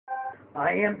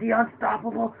I am the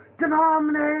unstoppable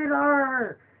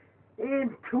denominator.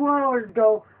 And 2 hours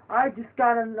ago, I just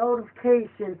got a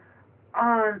notification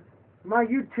on my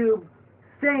YouTube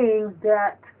saying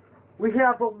that we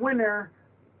have a winner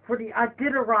for the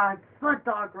Iditarod sled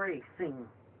dog racing.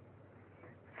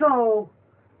 So,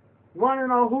 want to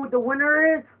know who the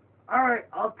winner is? Alright,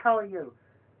 I'll tell you.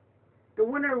 The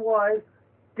winner was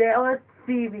Dallas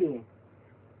Seavey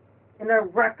in a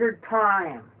record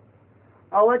time.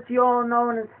 I'll let you all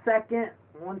know in a second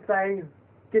once I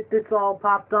get this all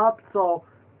popped up, so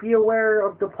be aware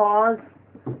of the pause.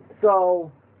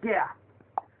 So, yeah.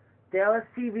 Dallas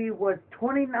Seavey was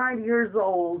 29 years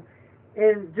old,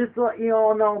 and just to let you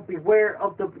all know, beware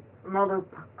of the another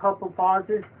couple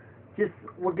pauses. Just,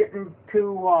 we're getting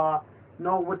to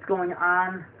know what's going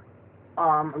on.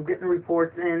 I'm getting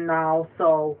reports in now,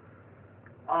 so,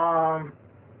 I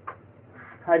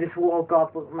just woke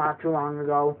up not too long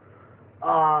ago.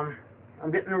 I'm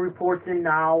getting the reports in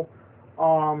now.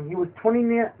 He was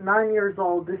 29 years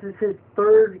old. This is his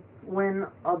third win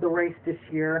of the race this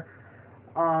year.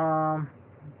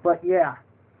 But yeah,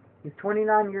 he's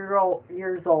 29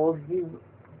 years old. He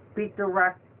beat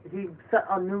the he set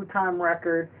a new time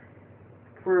record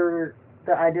for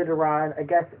the Iditarod. I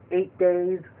guess 8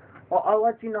 days. Well, I'll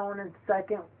let you know in a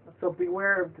second. So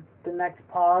beware of the next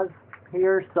pause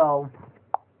here. So,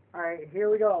 all right,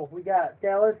 here we go. We got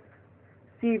Dallas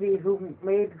Seavey, who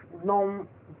made known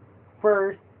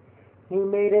first. He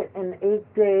made it in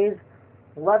 8 days,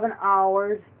 11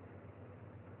 hours,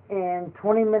 and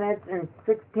 20 minutes and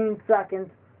 16 seconds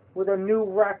with a new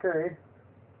record.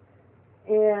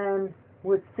 And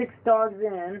with 6 dogs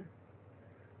in,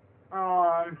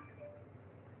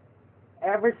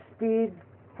 average speed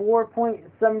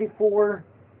 4.74.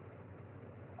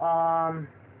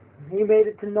 He made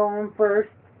it to Nome first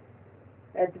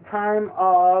at the time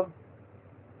of,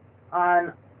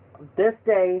 on this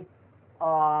day,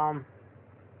 March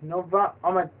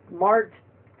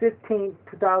 15th,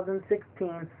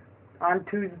 2016, on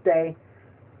Tuesday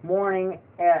morning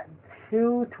at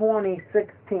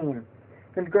 2:20:16.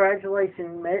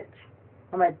 Congratulations, Mitch.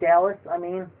 I'm at Dallas,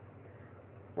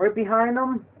 Right behind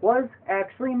him was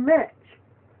actually Mitch.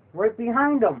 Right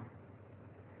behind him.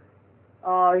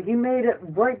 He made it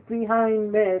right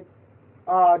behind Mitch,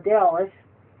 Dallas,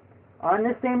 on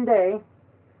the same day.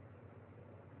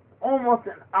 Almost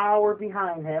an hour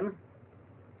behind him.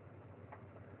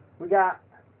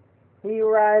 He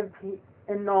arrived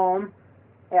in Nome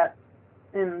at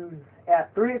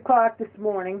 3 o'clock this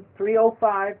morning,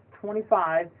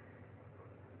 3:05:25.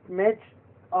 Mitch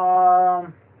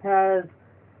has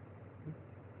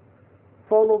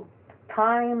total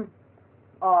time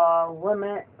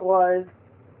limit was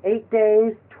 8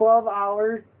 days, 12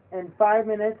 hours, and 5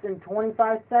 minutes and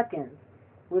 25 seconds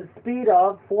with speed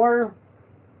of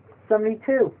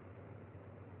 4.72.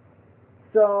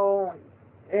 So,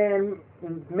 and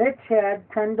Mitch had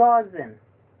 10 dogs in.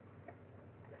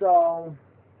 So,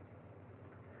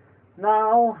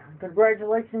 now,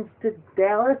 congratulations to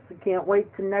Dallas. I can't wait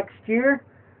to next year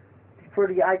for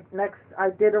the next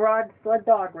Iditarod sled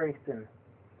dog racing.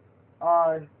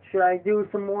 Should I do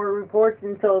some more reports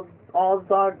until all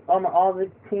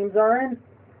the teams are in?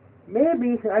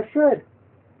 Maybe I should.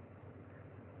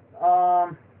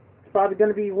 It's probably going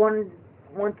to be once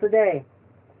a day.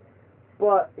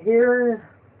 But here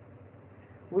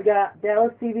we got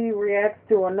Dallas TV reacts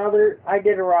to another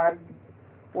Iditarod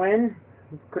win.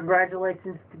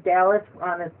 Congratulations to Dallas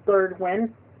on his third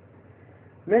win.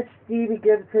 Mitch Stevie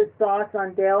gives his thoughts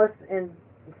on Dallas in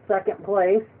second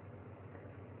place.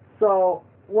 So,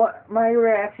 what my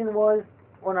reaction was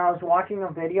when I was watching a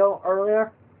video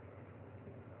earlier,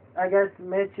 I guess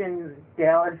Mitch and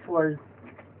Dallas was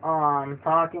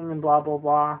talking and blah blah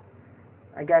blah.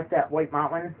 I guess at White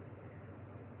Mountain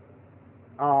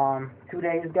 2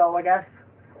 days ago, I guess,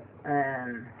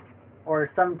 or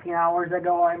 17 hours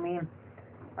ago,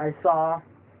 I saw,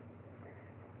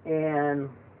 and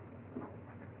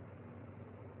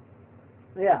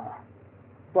yeah.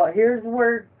 But here's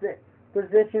where the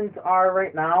positions are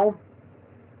right now.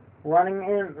 Running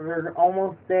in, they're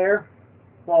almost there.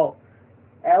 Well,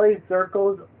 Allie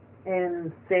Zirko's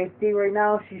in safety right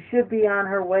now. She should be on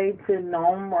her way to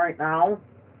Nome right now.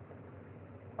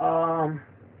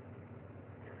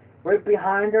 Right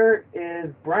behind her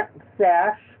is Brent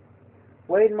Sash,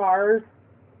 Wade Mars,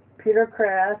 Peter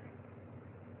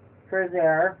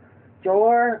Krazer,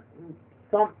 Joar,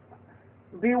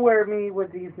 beware me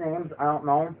with these names, I don't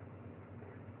know.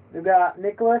 We got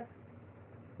Nicholas,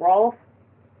 Rolf,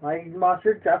 Mike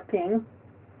Mustard, Jeff King,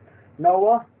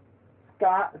 Noah,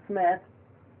 Scott Smith,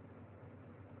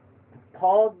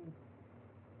 Paul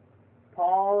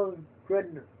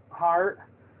Goodhart,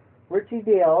 Richie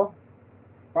Deal,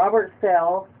 Robert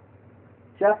Sales,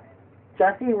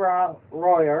 Jesse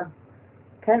Royer,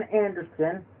 Ken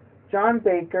Anderson, John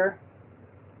Baker,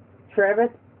 Travis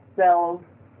Bells,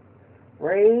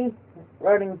 Ray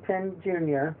Ruddington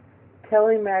Jr.,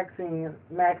 Kelly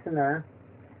Maxiner,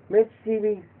 Mitch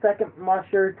Seavey, second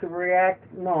musher to react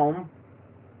Gnome,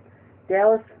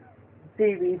 Dallas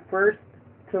Seavey, first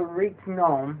to reach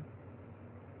Gnome,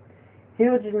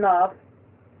 Huge Enough,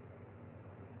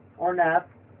 or Neff,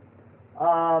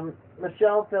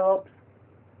 Michelle Phillips,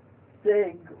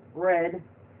 Sig Red,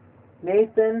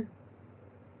 Nathan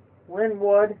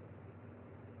Linwood,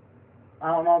 I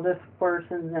don't know this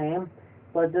person's name,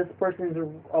 but this person's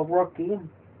a rookie,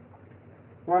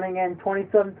 running in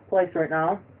 27th place right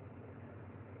now.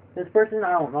 This person,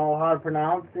 I don't know how to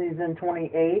pronounce, he's in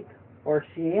 28th, or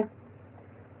she.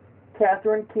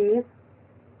 Catherine Keith,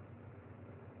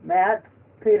 Matt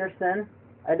Peterson,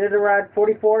 Iditarod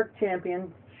 44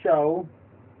 Champion Show,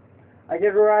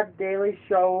 Iditarod Daily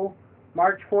Show,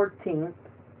 March 14th,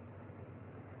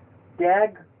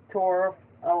 Dag Torf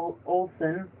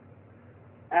Olson,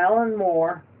 Alan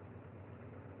Moore,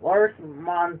 Lars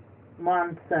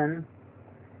Monson,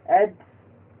 Ed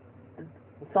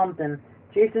something,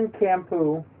 Jason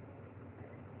Campu,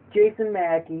 Jason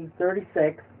Mackey,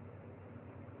 36,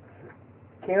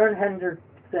 Karen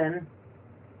Henderson,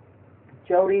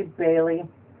 Jody Bailey,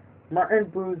 Martin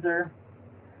Boozer,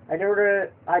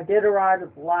 Iditarod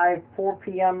Live 4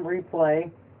 p.m.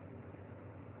 replay,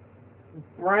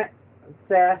 Brent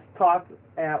Sass Talk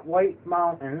at White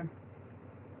Mountain,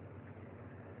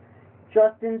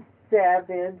 Justin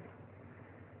Savage,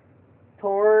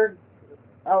 Tord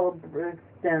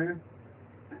Elbriston,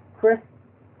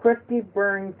 Christy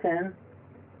Burrington,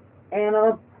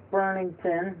 Anna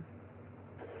Burnington,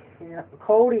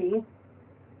 Cody,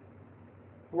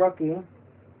 rookie,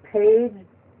 Paige,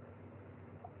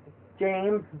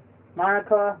 James,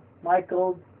 Monica,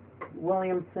 Michael,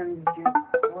 Williams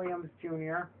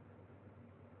Jr.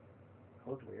 That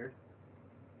was weird.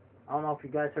 I don't know if you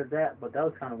guys heard that, but that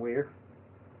was kind of weird.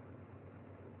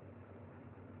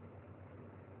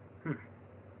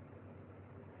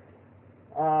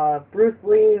 Bruce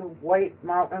Lee, White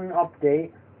Mountain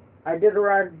update.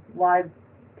 Iditarod Live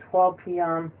 12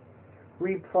 p.m.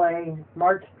 replay,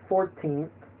 March 14th.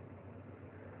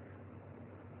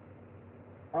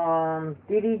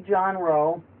 Dee John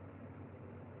Rowe,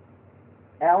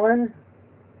 Ellen,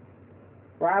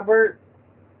 Robert,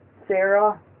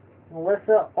 Sarah,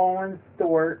 Melissa Owens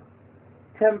Stewart,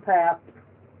 Tim Papp,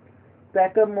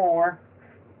 Becca Moore,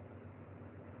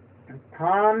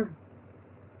 Tom,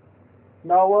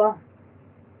 Noah,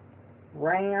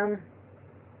 Ram,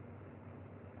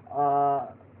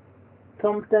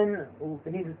 something,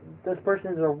 this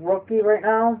person's a rookie right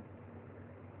now.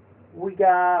 We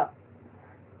got,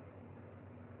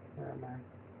 where am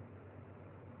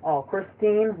I? Oh,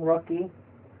 Christine, rookie.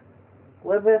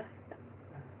 Livis,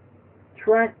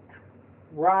 Trent,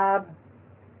 Rob,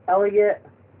 Elliot,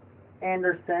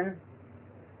 Anderson,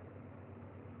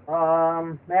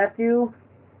 Matthew,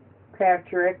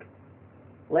 Patrick,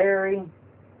 Larry,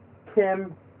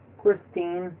 Kim,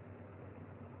 Christine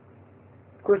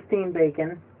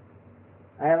Bacon.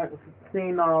 I haven't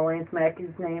seen Lance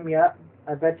Mackey's name yet.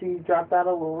 I bet you he dropped out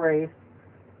of the race.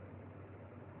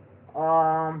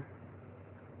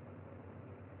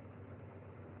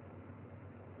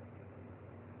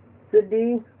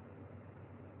 Sydney,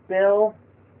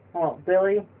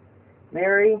 Billy,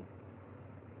 Mary,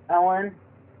 Ellen.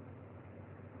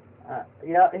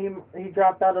 Yeah, he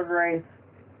dropped out of the race.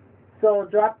 So,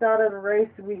 dropped out of the race,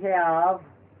 we have,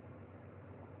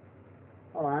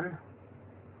 hold on,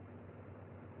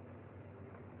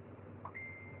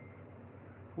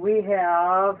 we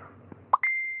have,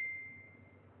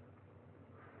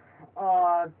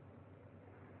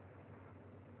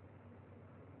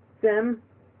 Sim,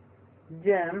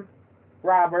 Jim,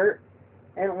 Robert,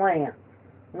 and Lance.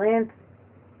 Lance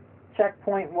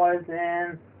checkpoint was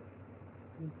in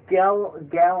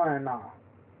Galena.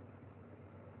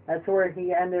 That's where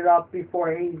he ended up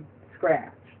before he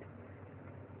scratched.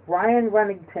 Ryan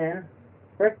Remington,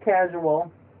 Rick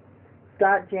Casual,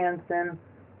 Scott Jansen,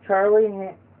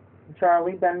 Charlie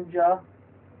Benja,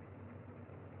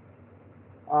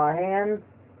 Hans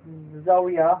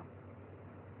Zoya,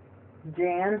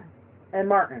 Jan, and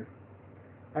Martin.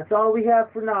 That's all we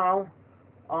have for now.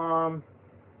 I'll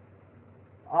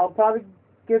probably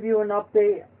give you an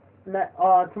update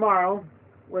tomorrow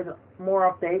with more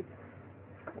updates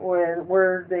with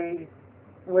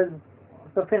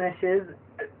the finishes,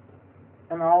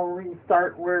 and I'll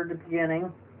restart where the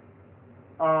beginning.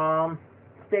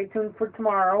 stay tuned for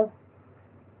tomorrow.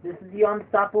 This is the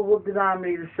Unstoppable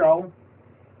Denominator Show,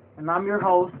 and I'm your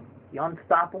host, the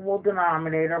Unstoppable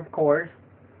Denominator, of course.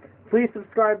 Please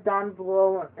subscribe down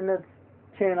below in the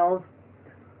channels.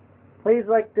 Please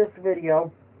like this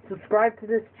video, subscribe to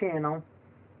this channel,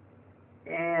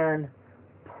 and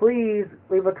please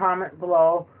leave a comment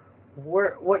below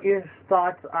what your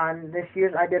thoughts on this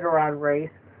year's Iditarod race.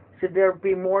 Should there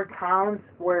be more towns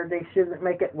where they shouldn't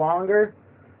make it longer,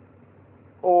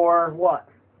 or what?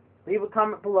 Leave a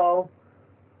comment below.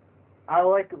 I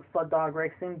like sled dog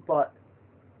racing, but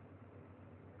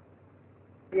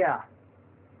yeah.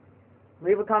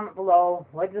 Leave a comment below,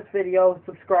 like this video,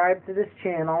 subscribe to this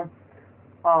channel,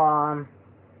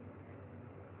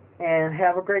 and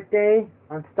have a great day.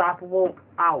 Unstoppable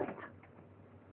out.